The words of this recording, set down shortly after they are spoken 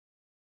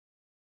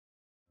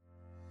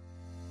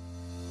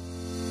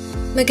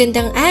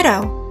Magandang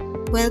araw!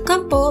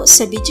 Welcome po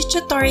sa video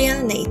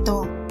tutorial na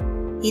ito.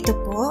 Ito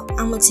po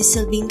ang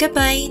magsisilbing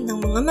gabay ng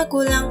mga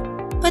magulang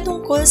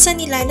patungkol sa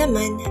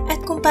nilalaman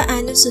at kung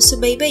paano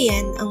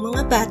susubaybayan ang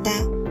mga bata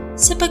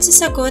sa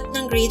pagsasagot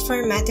ng Grade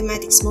 4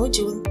 Mathematics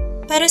Module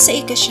para sa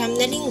ikasiyam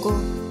na linggo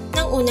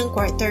ng unang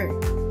quarter.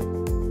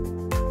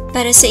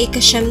 Para sa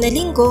ikasiyam na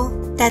linggo,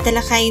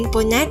 tatalakayin po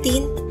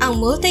natin ang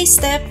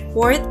multi-step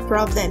word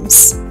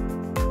problems.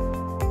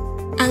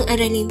 Ang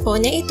aralin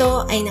po na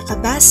ito ay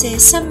nakabase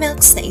sa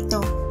MELCs na ito.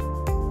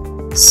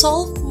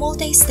 Solve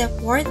multi-step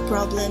word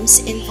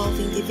problems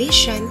involving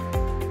division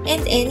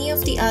and any of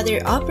the other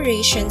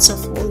operations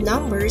of whole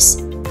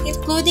numbers,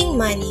 including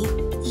money,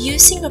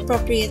 using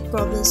appropriate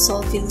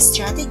problem-solving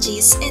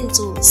strategies and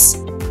tools.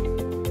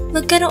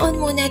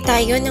 Magkaroon muna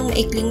tayo ng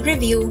maikling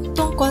review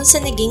tungkol sa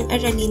naging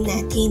aralin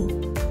natin.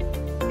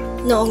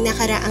 Noong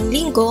nakaraang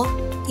linggo,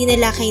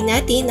 tinalakay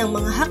natin ang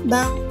mga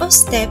hakbang o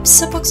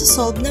steps sa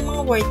pagsosolve ng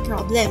mga word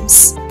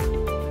problems.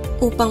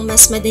 Upang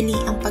mas madali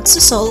ang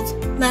pagsosolve,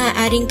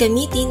 maaaring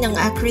gamitin ng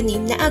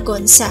acronym na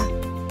AGONSA.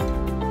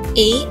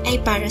 A ay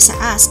para sa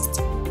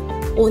asked.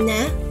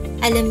 Una,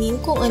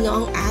 alamin kung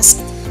ano ang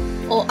asked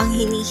o ang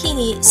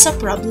hinihingi sa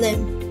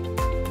problem.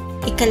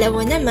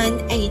 Ikalawa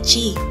naman ay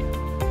G.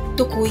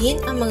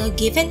 Tukuyin ang mga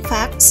given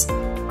facts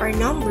or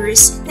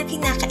numbers na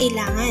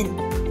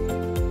kinakailangan.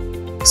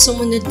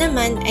 Sumunod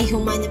naman ay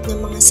humanap ng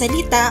mga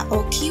salita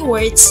o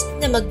keywords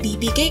na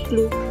magbibigay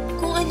clue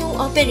kung anong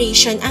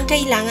operation ang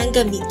kailangan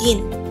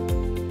gamitin.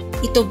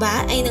 Ito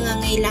ba ay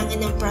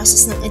nangangailangan ng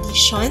process ng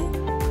addition,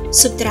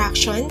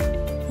 subtraction,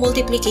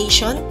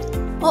 multiplication,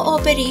 o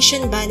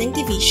operation ba ng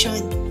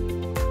division?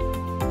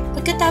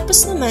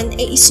 Pagkatapos naman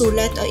ay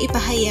isulat o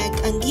ipahayag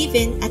ang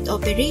given at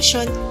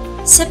operation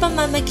sa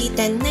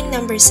pamamagitan ng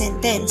number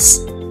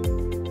sentence.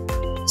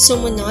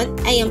 Sumunod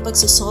ay ang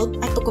pagsosolve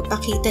at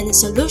pagpapakita ng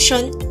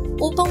solution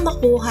upang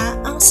makuha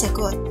ang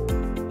sagot.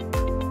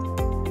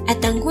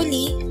 At ang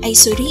huli ay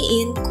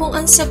suriin kung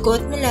ang sagot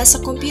mula sa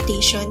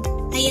computation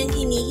ay ang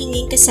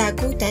hinihinging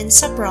kasagutan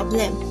sa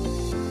problem.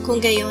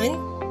 Kung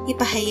gayon,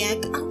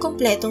 ipahayag ang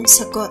kompletong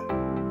sagot.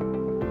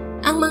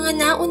 Ang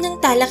mga naunang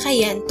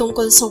talakayan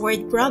tungkol sa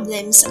word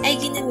problems ay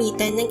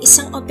ginamitan ng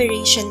isang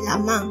operation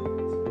lamang.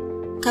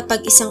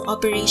 Kapag isang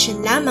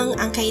operation lamang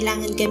ang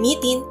kailangan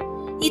gamitin,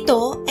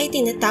 ito ay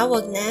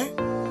tinatawag na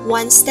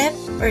one-step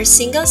or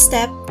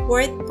single-step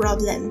word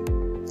problem.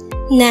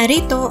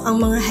 Narito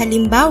ang mga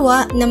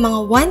halimbawa ng mga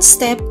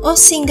one-step o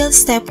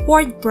single-step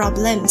word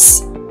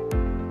problems.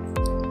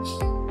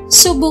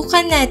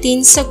 Subukan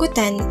natin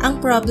sagutan ang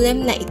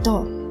problem na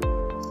ito.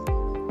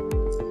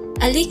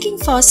 A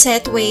leaking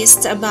faucet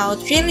wastes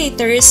about 3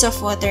 liters of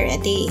water a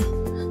day.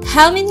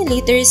 How many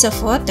liters of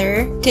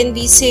water can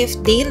be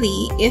saved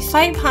daily if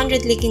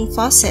 500 leaking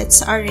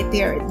faucets are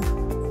repaired?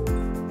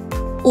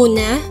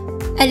 Una,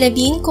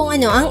 alamin kung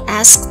ano ang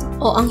asked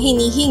o ang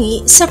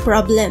hinihingi sa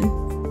problem.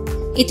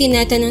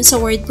 Itinatanong sa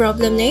word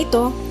problem na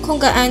ito kung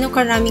gaano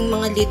karaming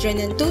mga litro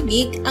ng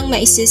tubig ang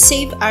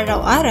maisisave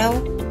araw-araw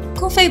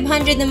kung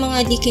 500 na mga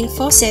leaking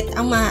faucet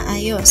ang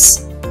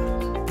maaayos.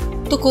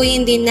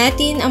 Tukuyin din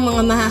natin ang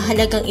mga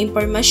mahahalagang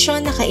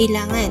impormasyon na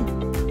kailangan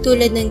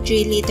tulad ng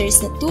 3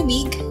 liters na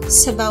tubig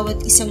sa bawat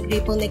isang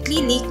gripong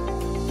naglilik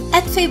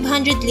at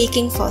 500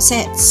 leaking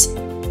faucets.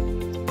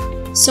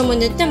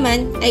 Sumunod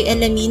naman ay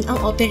alamin ang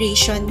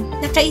operation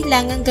na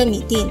kailangan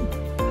gamitin.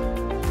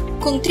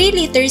 Kung 3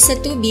 liters na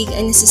tubig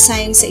ang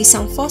nasasayang sa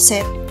isang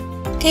faucet,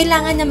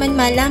 kailangan naman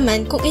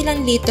malaman kung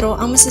ilang litro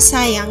ang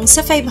masasayang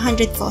sa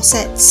 500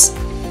 faucets.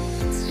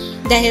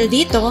 Dahil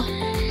dito,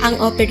 ang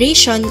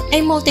operation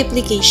ay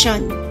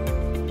multiplication.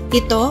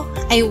 Ito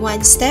ay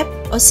one-step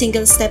o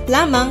single-step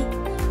lamang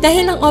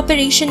dahil ang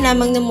operation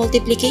lamang ng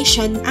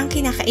multiplication ang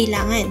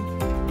kinakailangan.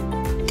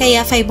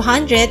 Kaya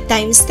 500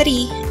 times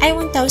 3 ay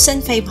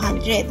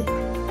 1,500.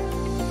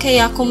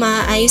 Kaya kung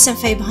maaayos ang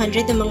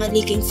 500 ng mga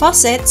leaking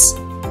faucets,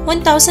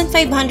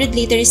 1,500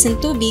 liters ng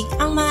tubig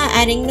ang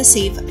maaaring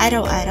na-save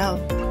araw-araw.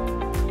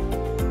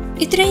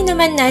 Itry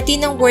naman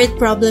natin ang word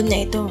problem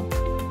na ito.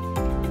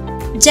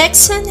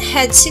 Jackson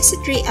had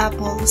 63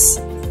 apples.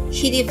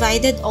 He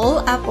divided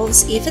all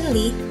apples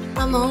evenly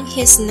among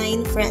his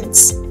 9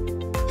 friends.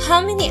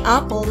 How many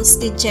apples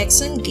did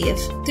Jackson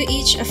give to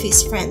each of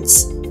his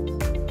friends?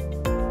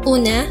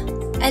 Una,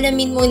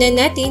 alamin muna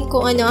natin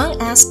kung ano ang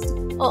asked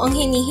o ang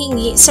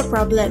hinihingi sa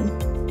problem.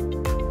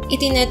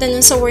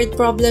 Itinatanong sa word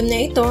problem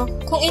na ito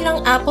kung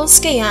ilang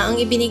apples kaya ang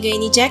ibinigay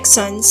ni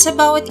Jackson sa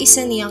bawat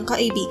isa niyang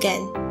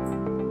kaibigan.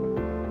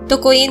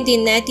 Tukuyin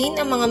din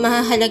natin ang mga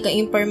mahahalagang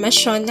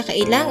impormasyon na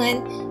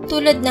kailangan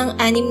tulad ng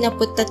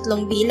 63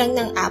 bilang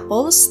ng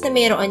apples na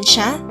mayroon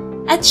siya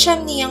at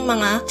 9 niyang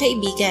mga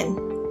kaibigan.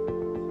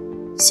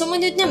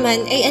 Sumunod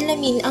naman ay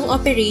alamin ang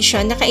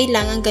operation na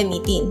kailangan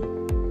gamitin.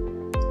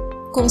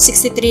 Kung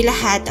 63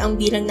 lahat ang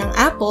bilang ng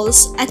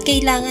apples at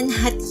kailangan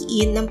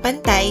hatiin ng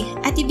pantay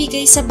at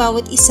ibigay sa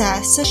bawat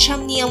isa sa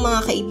 9 niyang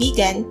mga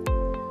kaibigan,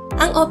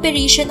 ang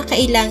operation na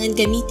kailangan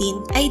gamitin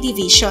ay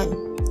division.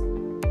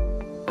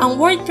 Ang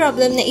word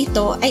problem na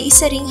ito ay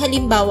isa ring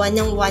halimbawa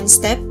ng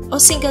one-step o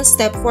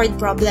single-step word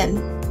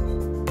problem.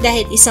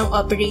 Dahil isang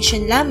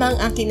operation lamang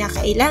ang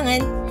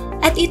kinakailangan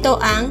at ito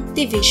ang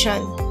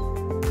division.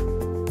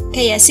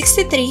 Kaya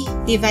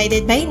 63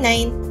 divided by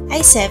 9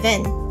 ay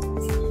 7.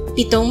 7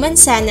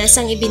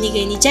 mansanas ang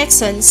ibinigay ni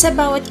Jackson sa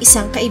bawat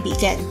isang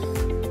kaibigan.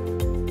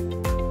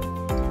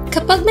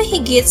 Kapag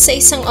mahigit sa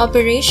isang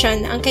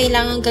operation ang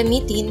kailangang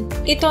gamitin,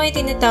 ito ay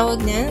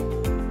tinatawag na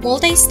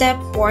multi-step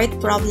word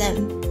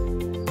problem.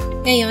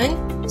 Ngayon,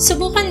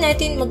 subukan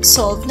natin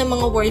mag-solve ng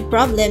mga word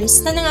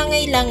problems na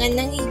nangangailangan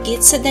ng higit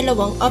sa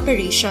dalawang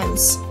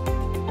operations.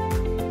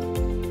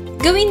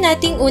 Gawin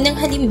nating unang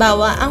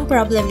halimbawa ang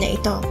problem na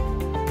ito.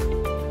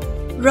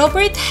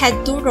 Robert had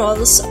 2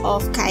 rolls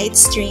of kite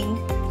string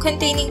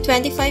containing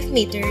 25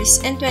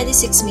 meters and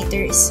 26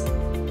 meters.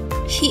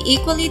 He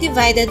equally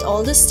divided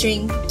all the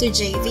string to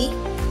JV,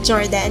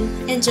 Jordan,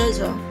 and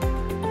Jojo.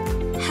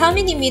 How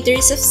many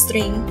meters of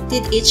string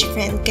did each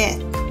friend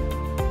get?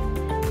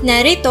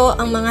 Narito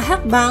ang mga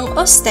hakbang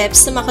o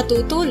steps na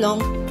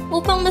makatutulong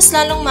upang mas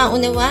lalong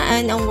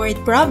maunawaan ang word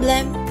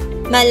problem,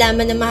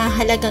 malaman ang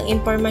mahahalagang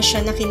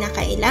impormasyon na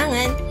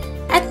kinakailangan,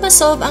 at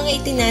masolve ang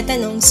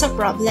itinatanong sa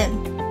problem.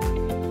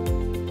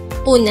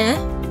 Una,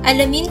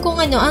 alamin kung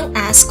ano ang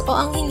ask o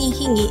ang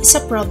hinihingi sa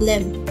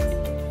problem.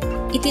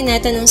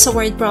 Itinatanong sa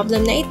word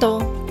problem na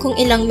ito kung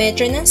ilang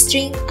metro ng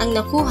string ang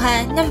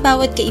nakuha ng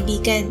bawat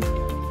kaibigan.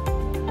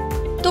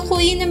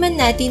 Tukuyin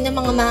naman natin ang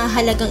mga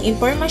mahahalagang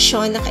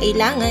impormasyon na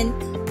kailangan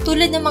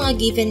tulad ng mga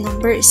given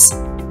numbers.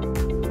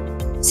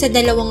 Sa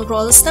dalawang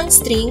rolls ng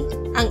string,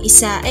 ang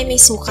isa ay may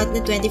sukat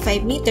na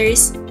 25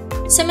 meters,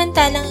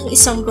 samantalang ang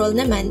isang roll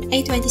naman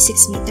ay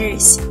 26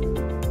 meters.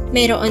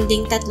 Mayroon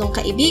ding 3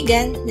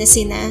 kaibigan na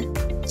sina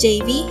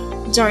JV,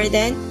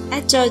 Jordan,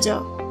 at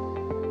Jojo.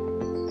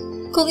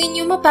 Kung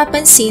inyo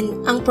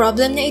mapapansin, ang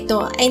problem na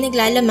ito ay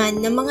naglalaman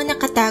ng mga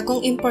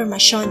nakatagong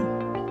impormasyon.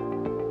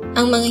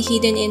 Ang mga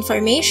hidden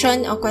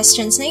information o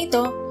questions na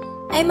ito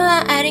ay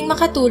maaaring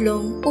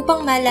makatulong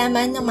upang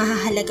malaman ng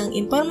mahahalagang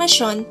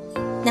impormasyon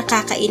na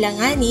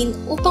kakailanganin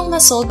upang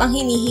masolve ang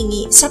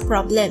hinihingi sa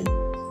problem.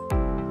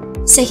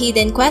 Sa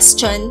hidden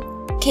question,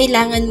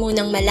 kailangan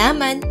munang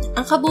malaman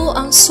ang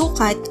kabuuang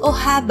sukat o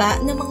haba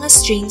ng mga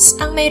strings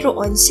ang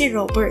mayroon si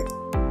Robert.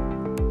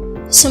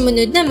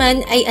 Sumunod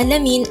naman ay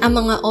alamin ang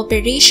mga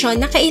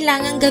operation na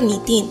kailangang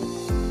gamitin.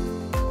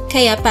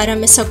 Kaya para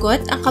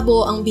masagot ang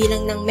kabuoang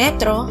bilang ng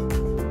metro,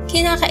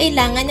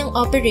 kinakailangan ng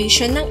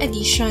operation ng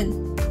addition.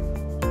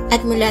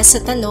 At mula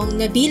sa tanong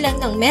na bilang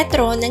ng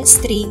metro ng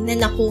string na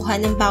nakuha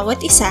ng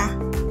bawat isa,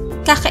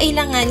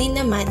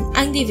 kakailanganin naman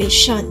ang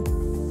division.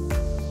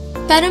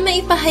 Para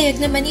maipahayag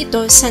naman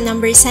ito sa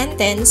number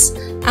sentence,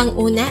 ang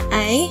una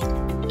ay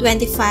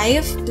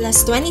 25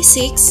 plus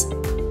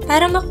 26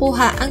 para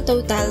makuha ang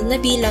total na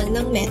bilang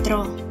ng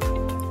metro.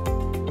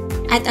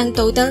 At ang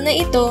total na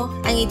ito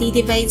ang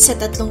i-divide sa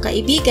 3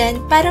 kaibigan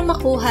para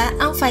makuha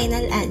ang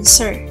final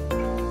answer.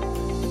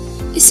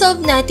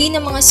 Isolve natin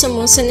ang mga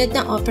sumusunod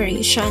na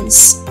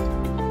operations.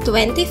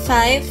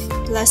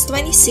 25 plus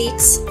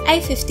 26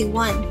 ay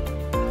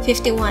 51.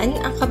 51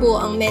 ang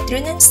kabuoang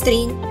metro ng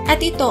string at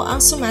ito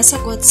ang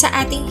sumasagot sa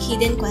ating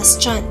hidden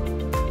question.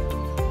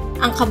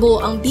 Ang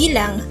kabuoang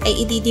bilang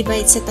ay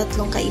i-divide sa 3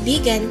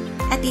 kaibigan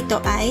at ito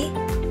ay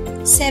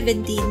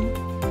 17.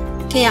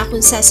 Kaya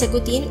kung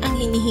sasagutin ang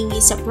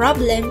hinihingi sa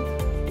problem,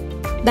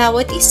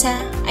 bawat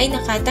isa ay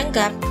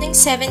nakatanggap ng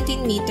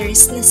 17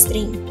 meters na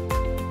string.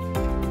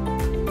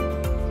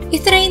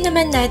 I-try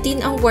naman natin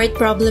ang word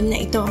problem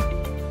na ito.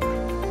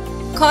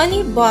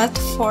 Connie bought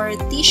 4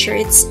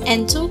 t-shirts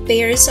and 2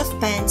 pairs of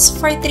pants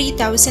for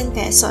 3,000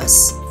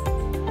 pesos.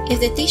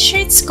 If the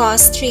t-shirts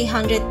cost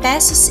 300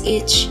 pesos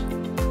each,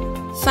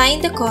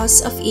 find the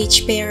cost of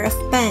each pair of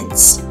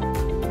pants.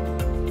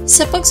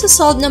 Sa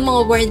pagsasolve ng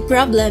mga word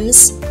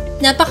problems,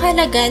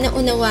 napakahalaga na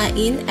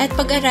unawain at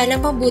pag-aralang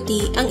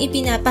mabuti ang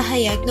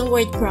ipinapahayag ng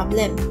word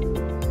problem.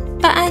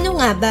 Paano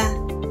nga ba?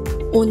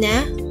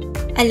 Una,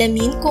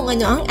 alamin kung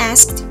ano ang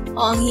asked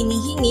o ang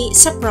hinihingi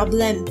sa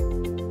problem.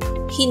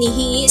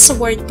 Hinihingi sa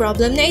word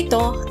problem na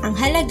ito ang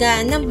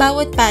halaga ng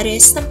bawat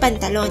pares ng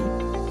pantalon.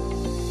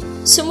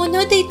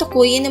 Sumunod ay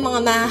tukuyin ang mga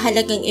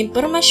mahahalagang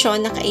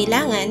impormasyon na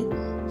kailangan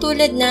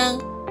tulad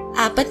ng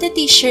 4 na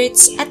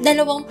t-shirts at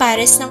 2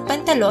 pares ng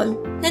pantalon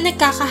na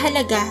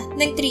nagkakahalaga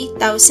ng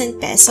 3,000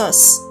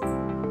 pesos.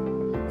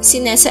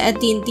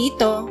 Sinasaad din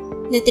dito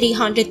na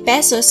 300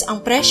 pesos ang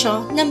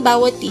presyo ng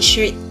bawat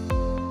t-shirt.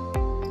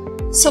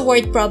 Sa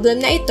word problem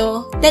na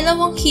ito, 2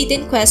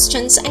 hidden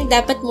questions ang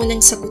dapat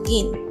munang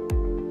sagutin.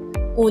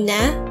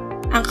 Una,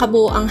 ang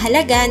kabuoang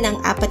halaga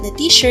ng 4 na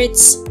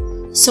t-shirts.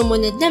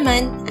 Sumunod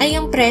naman ay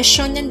ang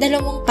presyo ng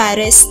 2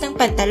 pares ng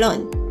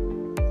pantalon.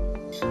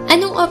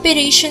 Anong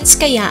operations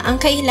kaya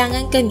ang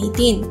kailangan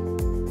gamitin?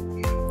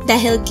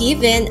 Dahil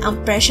given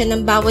ang presyo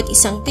ng bawat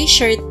isang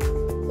t-shirt,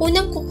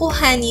 unang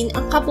kukuhanin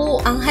ang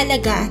kabuoang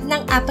halaga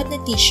ng 4 na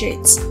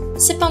t-shirts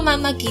sa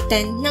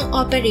pamamagitan ng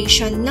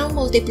operation ng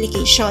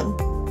multiplication.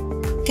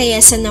 Kaya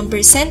sa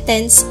number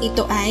sentence,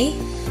 ito ay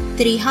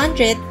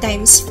 300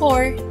 times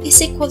 4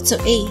 is equal to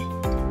A.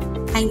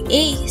 Ang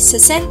A sa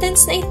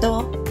sentence na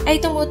ito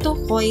ay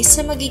tumutukoy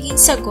sa magiging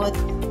sagot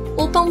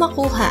upang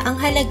makuha ang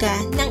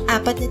halaga ng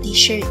 4 na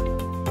t-shirt.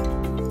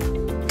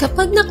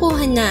 Kapag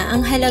nakuha na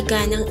ang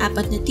halaga ng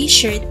 4 na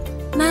t-shirt,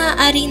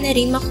 maaari na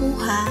rin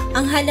makuha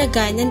ang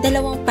halaga ng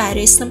 2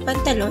 pares ng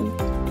pantalon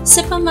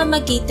sa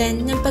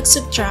pamamagitan ng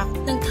pag-subtract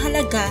ng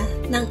halaga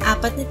ng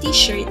 4 na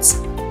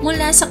t-shirts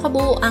mula sa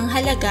kabuuang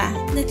halaga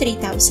na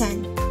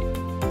 3,000.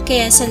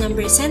 Kaya sa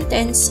number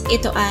sentence,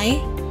 ito ay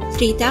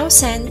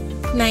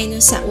 3,000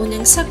 minus sa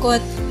unang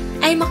sagot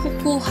ay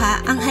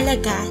makukuha ang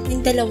halaga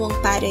ng 2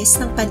 pares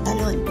ng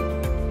pantalon.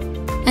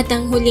 At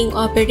ang huling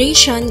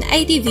operation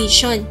ay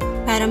division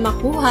para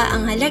makuha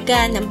ang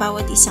halaga ng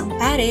bawat isang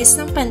pares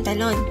ng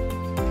pantalon.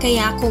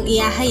 Kaya kung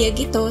iahayag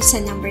ito sa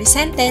number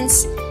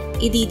sentence,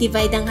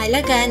 i-divide ang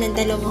halaga ng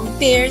 2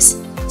 pairs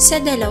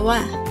sa 2.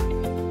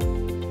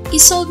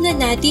 I-solve na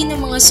natin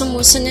ang mga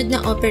sumusunod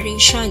na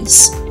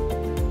operations.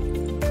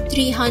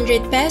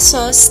 300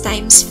 pesos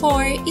times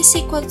 4 is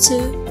equal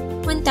to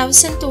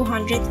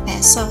 1,200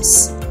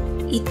 pesos.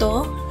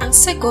 Ito ang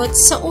sagot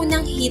sa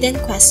unang hidden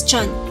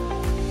question.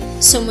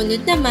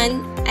 Sumunod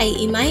naman ay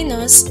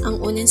i-minus ang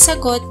unang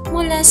sagot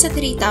mula sa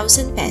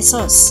 3,000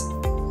 pesos.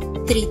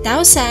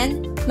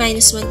 3,000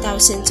 minus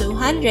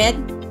 1,200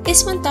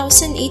 is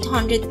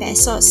 1,800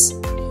 pesos.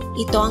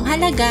 Ito ang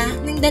halaga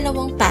ng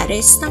 2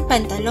 pares ng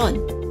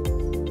pantalon.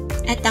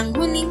 At ang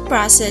huling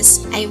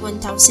process ay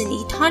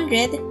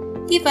 1,800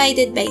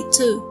 divided by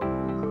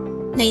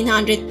 2.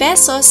 900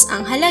 pesos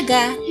ang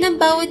halaga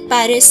ng bawat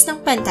pares ng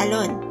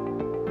pantalon.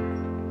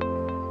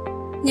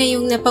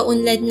 Ngayong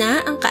napaunlad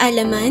na ang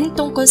kaalaman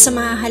tungkol sa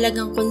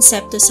mahahalagang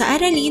konsepto sa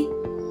aralin,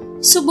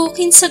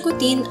 subukin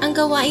sagutin ang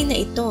gawain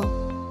na ito.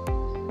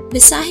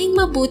 Basahing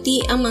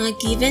mabuti ang mga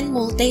given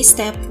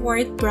multi-step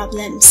word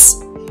problems.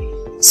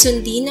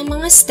 Sundin ang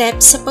mga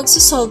steps sa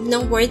pagsusolve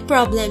ng word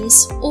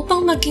problems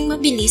upang maging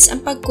mabilis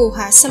ang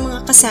pagkuha sa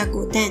mga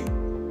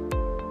kasagutan.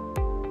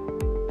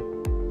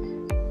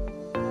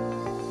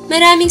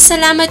 Maraming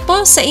salamat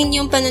po sa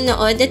inyong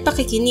panonood at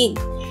pakikinig.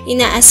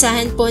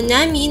 Inaasahan po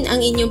namin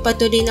ang inyong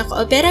patuloy na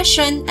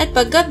kooperasyon at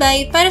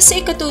paggabay para sa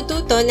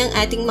ikatututo ng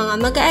ating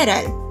mga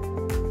mag-aaral.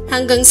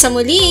 Hanggang sa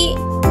muli!